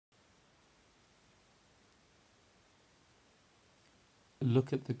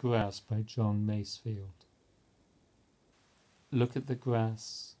Look at the Grass by John Masefield. Look at the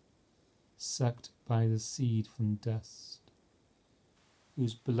grass, sucked by the seed from dust,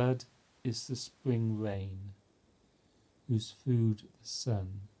 whose blood is the spring rain, whose food the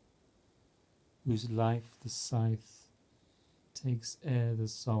sun, whose life the scythe takes ere the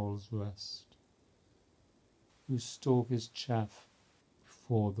soul's rust, whose stalk is chaff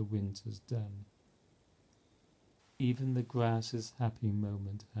before the winter's done. Even the grass its happy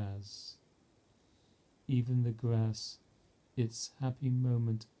moment has. Even the grass its happy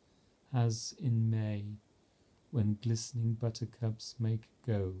moment has in May, when glistening buttercups make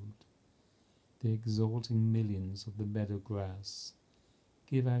gold. The exalting millions of the meadow grass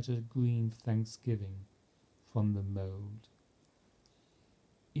give out a green thanksgiving from the mould.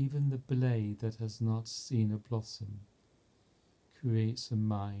 Even the blade that has not seen a blossom creates a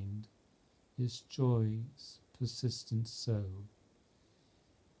mind, its joy's persistent soul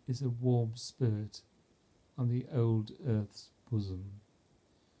is a warm spirit on the old earth's bosom,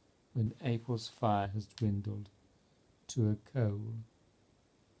 when April's fire has dwindled to a coal.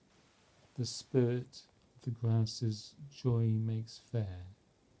 The spirit of the grasses joy makes fair,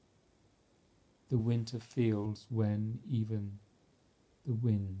 the winter fields when even the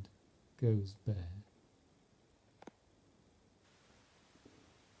wind goes bare.